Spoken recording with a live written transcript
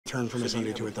turn from a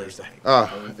Sunday to a Thursday?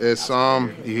 It's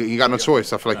you got no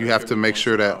choice. I feel like you have to make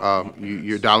sure that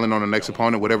you're dialing on the next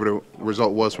opponent, whatever the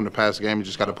result was from the past game. You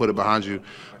just got to put it behind you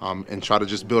and try to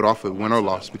just build off it, win or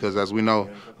loss. Because as we know,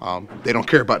 they don't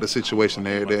care about the situation.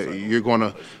 You're going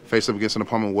to face up against an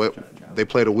opponent what they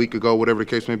played a week ago, whatever the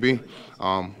case may be.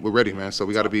 We're ready, man. So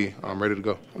we got to be ready to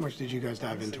go. How much did you guys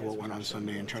dive into what went on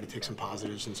Sunday and try to take some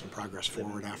positives and some progress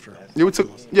forward after?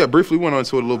 Yeah, briefly went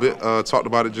into it a little bit. Talked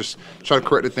about it, just try to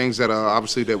correct the things that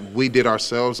obviously that we did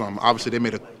ourselves. Obviously they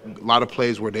made a lot of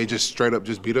plays where they just straight up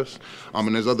just beat us.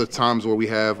 And there's other times where we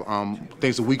have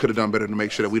things that we could have done better to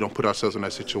make sure that we don't put ourselves in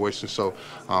that situation. So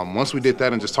once we did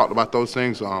that and just talked about those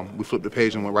things, we flipped the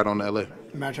page and went right on to LA.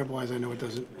 Matchup-wise, I know it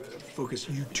doesn't focus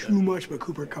you too much, but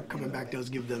Cooper Kupp coming back does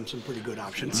give them some pretty good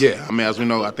options. Yeah, I mean, as we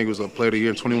know, I think it was a player of the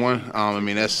year in 21. I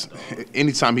mean, that's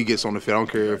anytime he gets on the field, I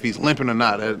don't care if he's limping or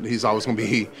not, he's always going to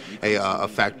be a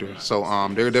factor. So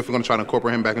they're definitely going to try to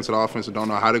incorporate him back into the offense. I don't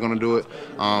know how they're going to do it.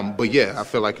 But, yeah, I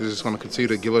feel like it's just going to continue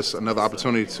to give us another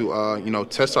opportunity to,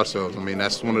 test ourselves. I mean,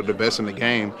 that's one of the best in the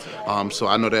game. So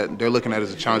I know that they're looking at it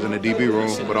as a challenge in the DB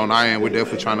room. But on our end, we're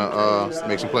definitely trying to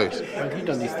make some plays. You've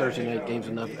done these Thursday night games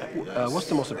enough. What's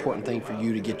the most important thing for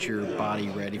you to get your body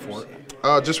ready for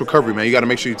it? Just recovery, man. You got to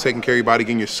make sure you're taking care of your body,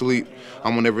 getting your sleep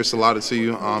whenever it's allotted to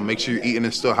you. Make sure you're eating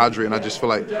and still hydrated. And I just feel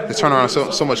like the turnaround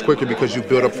is so much quicker because you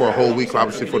build up for a whole week,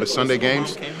 obviously, for the Sunday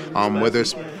games. Whether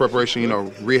it's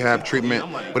preparation, rehab, treatment,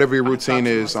 whatever your routine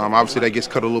is, obviously that gets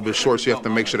cut a little bit short, so you have to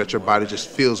make sure that your body just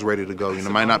feels ready to go.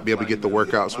 Might not be able to get the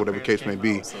workouts, whatever the case may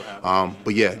be.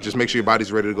 But, yeah, just make sure your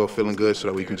body's ready to go, feeling good, so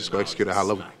that we can just go execute at a high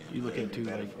level. You look into,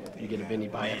 you get a Benny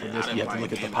by after this, you have to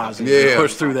look at the positive,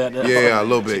 push through that. Yeah, a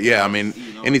little bit. Yeah, I mean,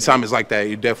 anytime it's like that,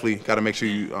 you definitely got to make sure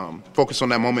you focus on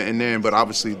that moment and then. But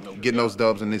obviously, getting those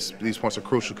dubs and these points are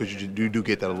crucial because you do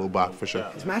get that a little bit for sure.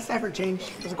 Has Matt Stafford changed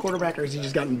as a quarterback, or has he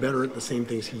just gotten better at the same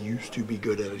things he used to be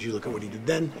good at as you look at what he did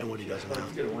then and what he does now?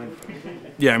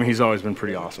 Yeah, I mean, he's always been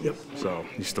pretty awesome. Yep. So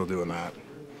he's still doing that.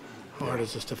 How hard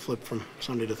is this to flip from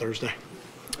Sunday to Thursday?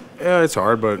 Yeah, it's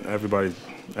hard, but everybody's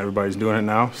doing it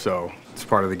now, so it's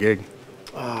part of the gig.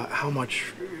 How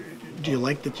much do you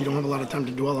like that you don't have a lot of time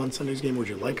to dwell on Sunday's game? Would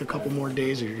you like a couple more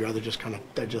days, or would you rather just kind of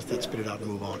digest that, spit it out, and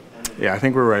move on? Yeah, I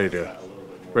think we're ready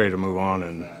to move on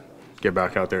and get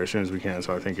back out there as soon as we can.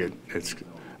 So I think it's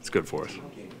good for us.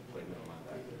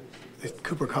 If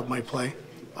Cooper Kupp might play,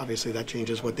 obviously that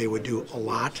changes what they would do a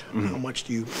lot. Mm-hmm. How much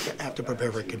do you have to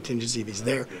prepare for a contingency if he's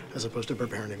there, as opposed to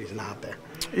preparing if he's not there?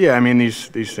 Yeah, I mean these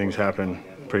things happen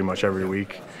pretty much every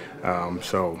week.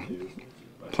 So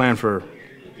plan for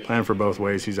both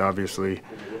ways. He's obviously,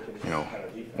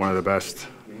 one of the best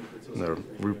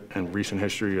in recent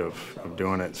history of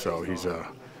doing it. So he's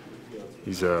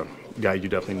a guy you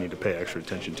definitely need to pay extra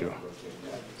attention to.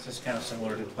 This is kind of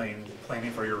similar to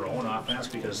planning for your own offense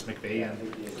because McVay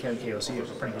and KOC are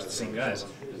pretty much the same guys.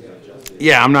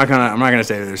 Yeah, I'm not gonna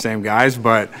say they're the same guys,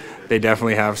 but they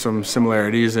definitely have some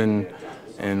similarities in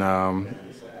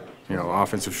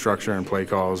offensive structure and play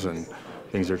calls and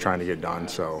things they're trying to get done.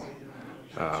 So,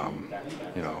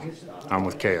 I'm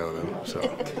with KO though. So.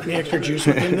 Any extra juice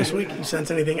with him this week? You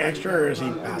sense anything extra, or is he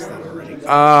past that already?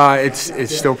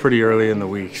 It's still pretty early in the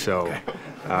week, so. Okay.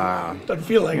 Doesn't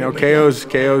feel like it.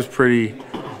 KO's pretty.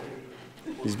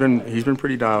 He's been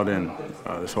pretty dialed in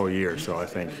this whole year, so I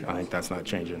think that's not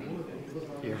changing.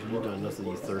 You've done enough of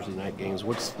these Thursday night games.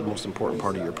 What's the most important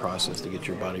part of your process to get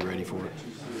your body ready for it?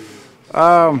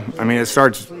 I mean, it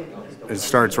starts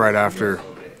right after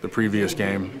the previous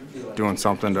game, doing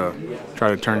something to try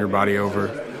to turn your body over.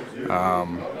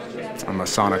 I'm a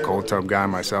sauna cold tub guy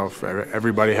myself.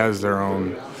 Everybody has their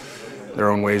own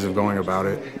ways of going about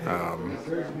it.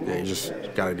 You just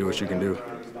got to do what you can do.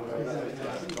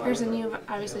 Harrison, you've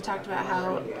obviously talked about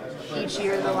how each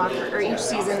season the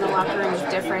locker room is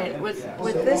different. With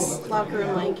this locker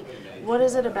room, what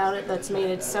is it about it that's made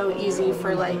it so easy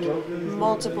for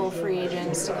multiple free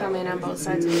agents to come in on both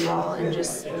sides of the ball and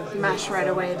just mesh right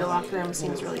away? The locker room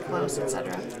seems really close,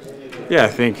 etc. Yeah, I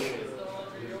think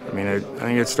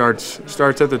it starts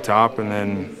at the top and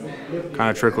then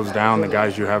kind of trickles down, the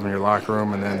guys you have in your locker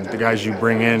room, and then the guys you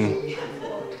bring in,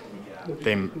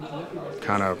 they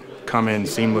kind of come in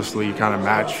seamlessly, kind of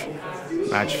match,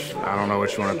 I don't know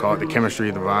what you want to call it, the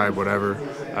chemistry, the vibe, whatever.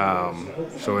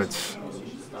 So it's,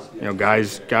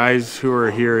 guys who are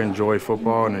here enjoy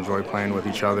football and enjoy playing with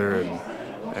each other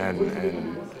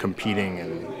and competing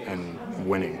and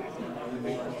winning.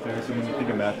 Harrison, when you think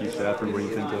of Matthew Stafford, what do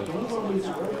you think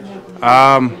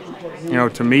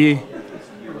of? To me,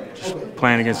 just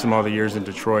playing against him all the years in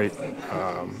Detroit,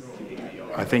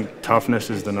 I think toughness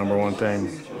is the number one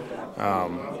thing,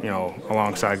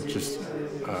 alongside just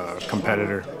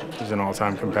competitor. He's an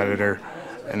all-time competitor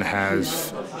and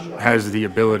has the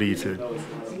ability to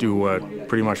do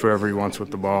pretty much whatever he wants with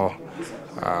the ball.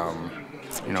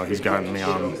 You know, he's gotten me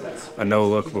on a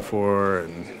no-look before,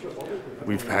 and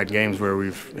we've had games where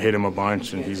we've hit him a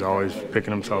bunch, and he's always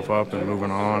picking himself up and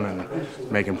moving on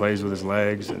and making plays with his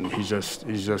legs. And he's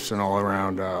just an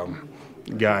all-around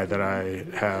guy that I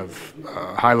have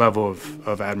a high level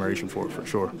of admiration for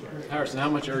sure. Harrison, how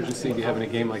much urgency do you have in a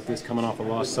game like this, coming off a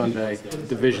loss Sunday?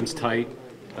 Division's tight.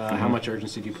 How much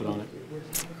urgency do you put on it?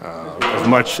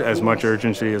 As much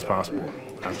urgency as possible.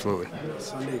 Absolutely.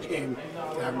 Sunday game,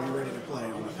 have me ready to play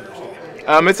on Thursday.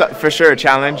 It's for sure a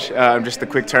challenge, just a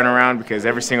quick turnaround, because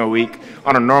every single week,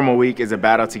 on a normal week, is a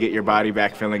battle to get your body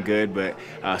back feeling good, but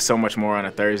so much more on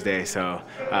a Thursday. So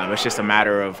it's just a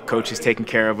matter of coaches taking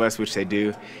care of us, which they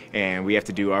do, and we have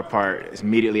to do our part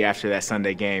immediately after that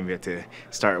Sunday game. You have to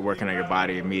start working on your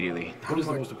body immediately. What is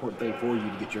the most important thing for you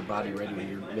to get your body ready when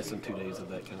you're missing 2 days of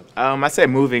that kind of? I'd say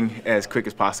moving as quick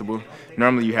as possible.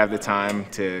 Normally you have the time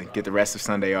to get the rest of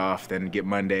Sunday off, then get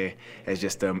Monday as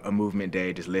just a movement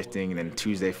day, just lifting, and then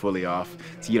Tuesday fully off.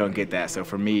 So you don't get that. So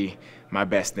for me, my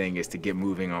best thing is to get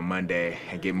moving on Monday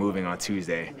and get moving on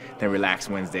Tuesday, then relax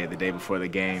Wednesday, the day before the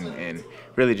game, and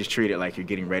really just treat it like you're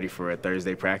getting ready for a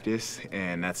Thursday practice.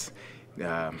 And that's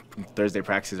Thursday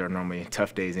practices are normally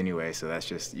tough days anyway, so that's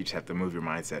just, you just have to move your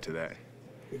mindset to that.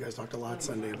 You guys talked a lot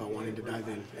Sunday about wanting to dive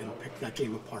in and pick that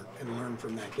game apart and learn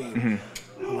from that game.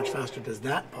 Mm-hmm. How much faster does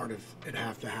that part of it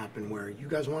have to happen, where you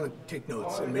guys want to take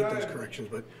notes and make those corrections,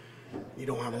 but you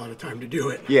don't have a lot of time to do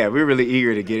it? Yeah, we're really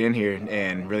eager to get in here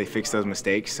and really fix those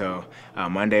mistakes. So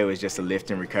Monday was just a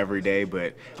lift and recovery day,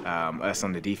 but us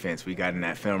on the defense, we got in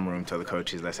that film room, told the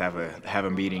coaches, let's have a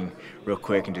meeting real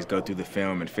quick and just go through the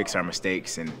film and fix our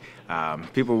mistakes. And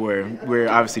we're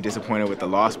obviously disappointed with the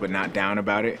loss, but not down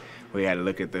about it. We had to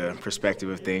look at the perspective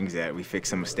of things, that we fixed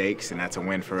some mistakes, and that's a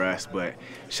win for us. But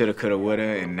shoulda, coulda, woulda,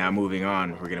 and now moving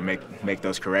on, we're going to make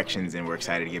those corrections, and we're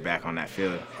excited to get back on that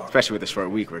field. Especially with a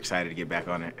short week, we're excited to get back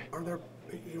on it. Are there,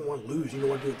 you don't want to lose, you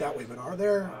don't want to do it that way, but are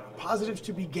there positives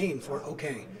to be gained for,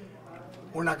 okay,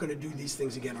 we're not going to do these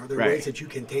things again? Are there ways that you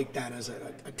can take that as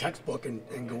a textbook and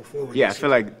go forward? Yeah, I feel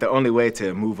like the only way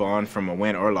to move on from a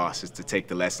win or loss is to take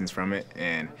the lessons from it,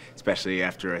 and especially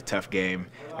after a tough game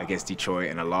against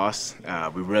Detroit and a loss,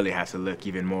 we really have to look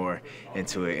even more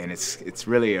into it. And it's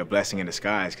really a blessing in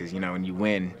disguise, because, you know, when you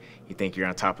win, you think you're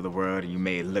on top of the world, and you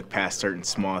may look past certain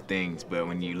small things, but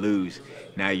when you lose,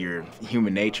 now your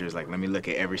human nature is like, let me look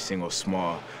at every single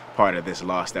small part of this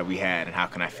loss that we had, and how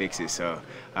can I fix it? So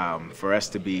for us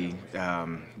to be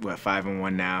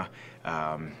 5-1 now,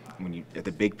 when you at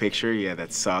the big picture, yeah,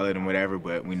 that's solid and whatever,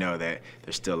 but we know that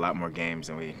there's still a lot more games,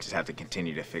 and we just have to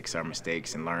continue to fix our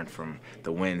mistakes and learn from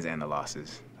the wins and the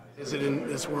losses. Is it in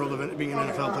this world of being an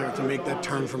NFL player to make that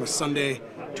turn from a Sunday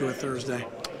to a Thursday?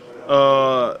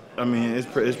 I mean, it's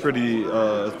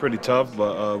pretty tough,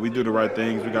 but we do the right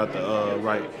things. We got the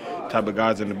right type of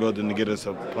guys in the building to get us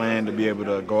a plan to be able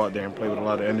to go out there and play with a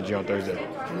lot of energy on Thursday.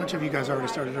 How much have you guys already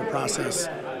started to process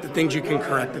the things you can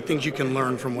correct, the things you can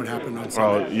learn from what happened on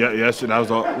Sunday? Yesterday was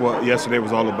what yesterday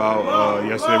was all about.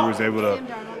 Yesterday we was able to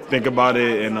think about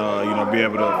it and be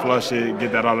able to flush it,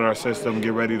 get that out of our system,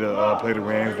 get ready to play the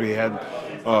Rams. We had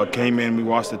came in, we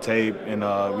watched the tape, and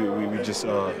we just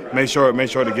made sure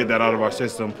to get that out of our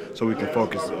system so we can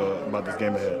focus about this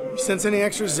game ahead. You sense any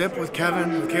extra zip with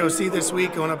Kevin, with KOC this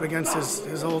week, going up against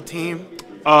his old team?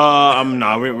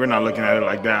 We're not looking at it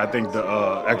like that. I think the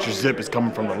extra zip is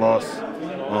coming from the loss.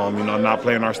 Not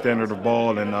playing our standard of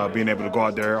ball and being able to go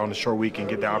out there on a short week and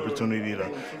get the opportunity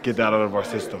to get that out of our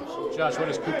system. Josh, what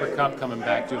does Cooper Kupp coming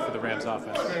back do for the Rams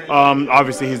offense?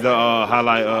 Obviously, he's the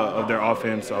highlight of their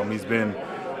offense. He's been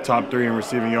top 3 in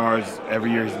receiving yards every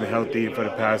year. He's been healthy for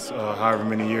the past however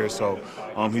many years. So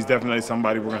he's definitely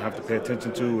somebody we're going to have to pay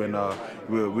attention to, and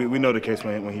we know the case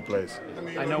when he plays.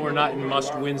 I know we're not in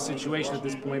must-win situation at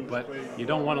this point, but you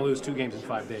don't want to lose 2 games in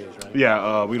 5 days, right?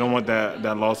 Yeah, we don't want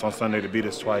that loss on Sunday to beat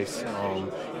us twice.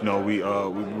 We're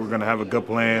going to have a good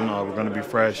plan. We're going to be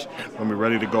fresh. We're going to be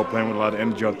ready to go, playing with a lot of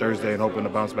energy on Thursday and hoping to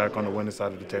bounce back on the winning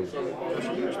side of the table.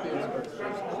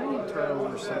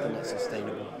 Something that's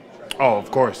sustainable. Oh,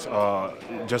 of course.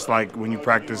 Just like when you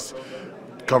practice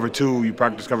cover 2, you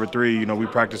practice cover 3. We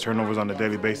practice turnovers on a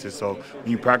daily basis. So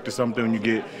when you practice something, when you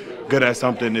get good at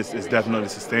something, it's definitely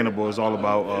sustainable. It's all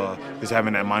about just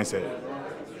having that mindset.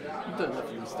 You've done enough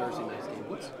of these Thursday night games.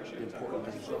 What's important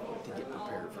to get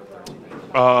prepared for Thursday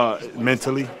night?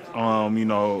 Mentally.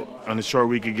 On a short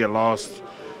week, you get lost.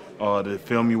 the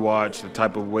film you watch, the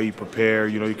type of way you prepare.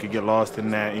 You know, you could get lost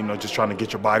in that, you know, just trying to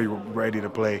get your body ready to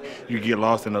play. You get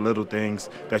lost in the little things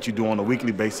that you do on a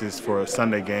weekly basis for a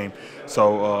Sunday game.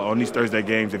 So on these Thursday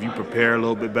games, if you prepare a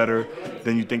little bit better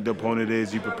than you think the opponent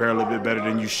is, you prepare a little bit better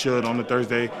than you should on the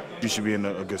Thursday, you should be in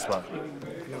a good spot.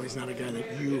 I know he's not a guy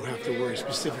that you have to worry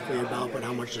specifically about, but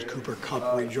how much does Cooper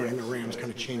Kupp rejoining the Rams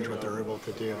kind of change what they're able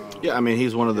to do? Yeah, I mean,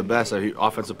 he's one of the best.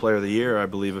 Offensive Player of the Year, I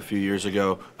believe, a few years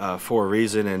ago for a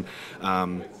reason. And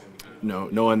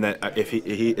knowing that if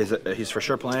he's for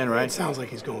sure playing, right? It sounds like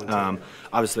he's going to.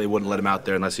 Obviously, they wouldn't let him out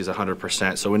there unless he's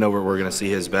 100%. So we know we're going to see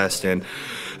his best. And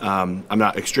I'm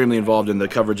not extremely involved in the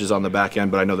coverages on the back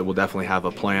end, but I know that we'll definitely have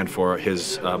a plan for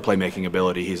his playmaking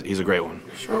ability. He's a great one.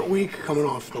 Short week coming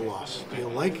off the loss. Do you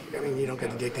like? I mean, you don't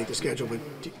get to dictate the schedule, but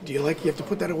do you like you have to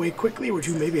put that away quickly, or would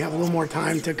you maybe have a little more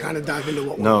time to kind of dive into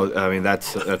what? No, I mean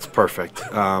that's perfect.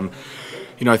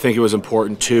 I think it was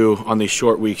important too. On these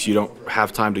short weeks, you don't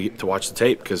have time to watch the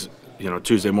tape because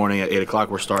Tuesday morning at 8 o'clock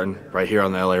we're starting right here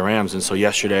on the LA Rams, and so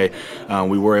yesterday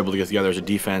we were able to get together as a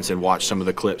defense and watch some of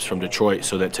the clips from Detroit,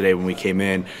 so that today when we came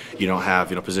in, you don't have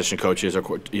position coaches or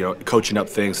coaching up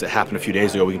things that happened a few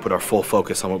days ago. We can put our full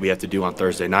focus on what we have to do on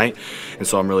Thursday night, and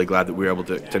so I'm really glad that we were able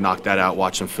to knock that out,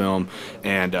 watch some film,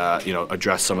 and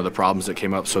address some of the problems that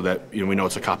came up, so that we know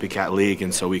it's a copycat league,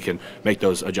 and so we can make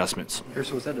those adjustments.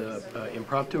 Harrison, was that an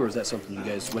impromptu, or is that something you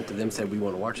guys went to them, said we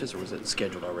want to watch this, or was it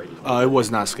scheduled already? It was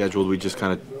not scheduled. We just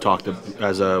kind of talked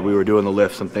as we were doing the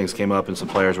lift. Some things came up and some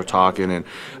players were talking,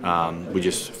 and we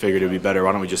just figured it'd be better.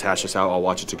 Why don't we just hash this out? I'll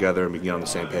watch it together and we can get on the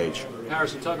same page.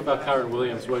 Harrison, talk about Camryn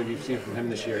Williams. What have you seen from him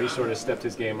this year? He sort of stepped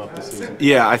his game up this season.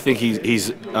 Yeah, I think he's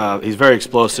very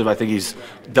explosive. I think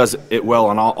does it well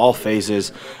on all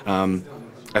phases.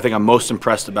 I think I'm most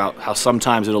impressed about how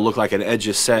sometimes it'll look like an edge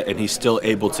is set and he's still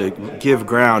able to give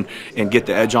ground and get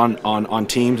the edge on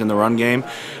teams in the run game.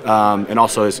 And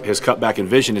also his cutback and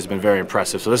vision has been very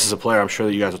impressive. So this is a player I'm sure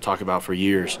that you guys will talk about for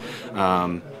years.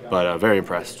 But very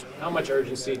impressed. How much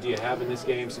urgency do you have in this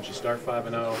game since you start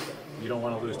 5-0? You don't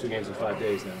want to lose 2 games in 5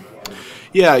 days now.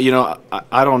 Yeah,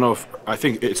 I don't know I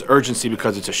think it's urgency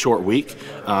because it's a short week.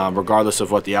 Regardless of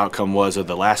what the outcome was of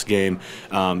the last game,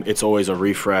 it's always a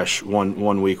refresh,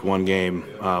 one week, one game,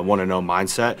 1-0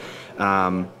 mindset.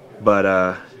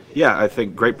 Yeah, I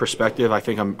think great perspective. I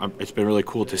think it's been really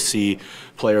cool to see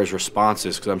players'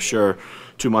 responses, because I'm sure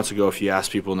 2 months ago, if you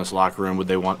asked people in this locker room,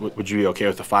 would you be okay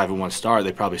with a 5-1 start?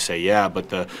 They'd probably say yeah, but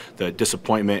the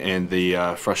disappointment and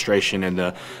the frustration and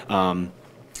the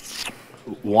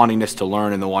wantingness to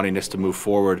learn and the wantingness to move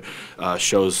forward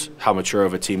shows how mature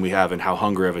of a team we have and how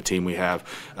hungry of a team we have,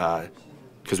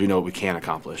 because we know what we can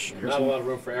accomplish. Not a lot of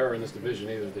room for error in this division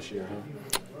either this year,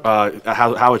 huh?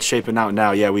 How it's shaping out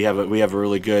now, yeah, we have a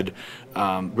really good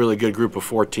group of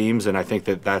 4 teams, and I think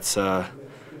that's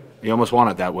you almost want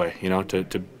it that way,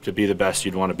 to be the best.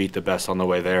 You'd want to beat the best on the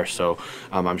way there. So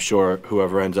I'm sure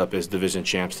whoever ends up as division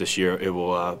champs this year, it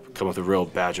will come with a real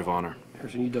badge of honor.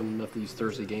 Harrison, you've done enough of these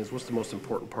Thursday games. What's the most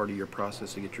important part of your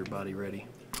process to get your body ready?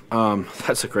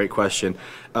 That's a great question.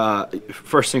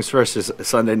 First things first is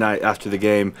Sunday night after the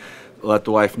game, let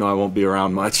the wife know I won't be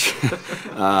around much.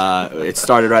 It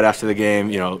started right after the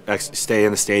game. Stay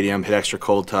in the stadium, hit extra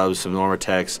cold tubs, some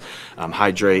Normatex,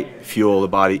 hydrate, fuel the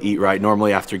body, eat right.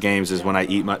 Normally after games is when I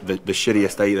eat the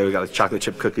shittiest. I eat. We got like chocolate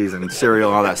chip cookies and cereal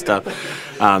and all that stuff.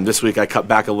 This week I cut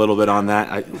back a little bit on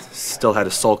that. I still had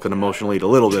to sulk and emotionally eat a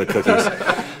little bit of cookies.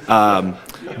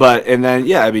 And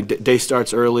then day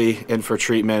starts early in for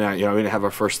treatment. We didn't have our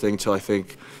first thing till I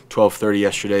think 12:30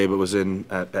 yesterday, but was in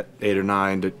at 8 or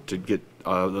 9 to get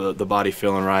the body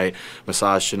feeling right.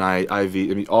 Massage tonight,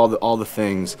 IV. All the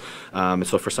things. And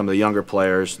so for some of the younger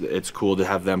players, it's cool to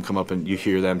have them come up and you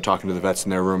hear them talking to the vets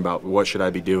in their room about what should I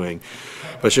be doing.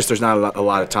 But it's just there's not a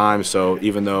lot of time. So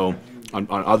even though on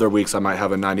other weeks I might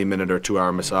have a 90-minute or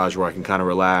 2-hour massage where I can kind of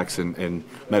relax and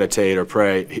meditate or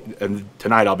pray, and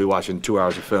tonight I'll be watching 2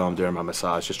 hours of film during my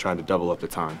massage, just trying to double up the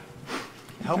time.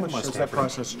 How much has that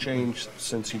process changed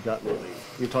since you got in the league?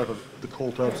 You talk about the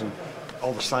cold tubs and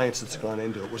all the science that's gone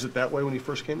into it. Was it that way when you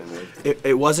first came in the league?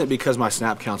 It wasn't because my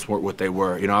snap counts weren't what they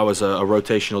were. I was a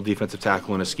rotational defensive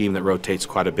tackle in a scheme that rotates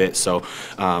quite a bit. So,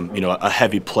 a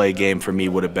heavy play game for me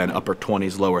would have been upper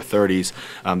 20s, lower 30s.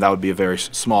 That would be a very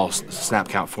small snap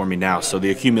count for me now. So the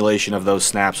accumulation of those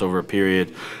snaps over a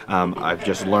period, I've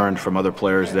just learned from other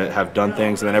players that have done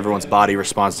things, and then everyone's body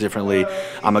responds differently.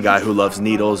 I'm a guy who loves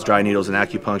needles, dry needles, and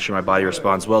acupuncture. My body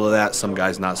responds well to that. Some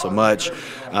guys not so much.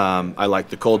 I like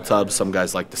the cold tubs. Some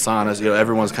guys like the saunas.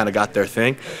 Everyone's kind of got their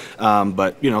thing.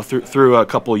 But through a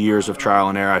couple years of trial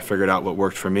and error, I figured out what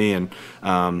worked for me, and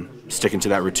sticking to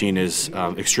that routine is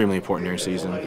extremely important during season.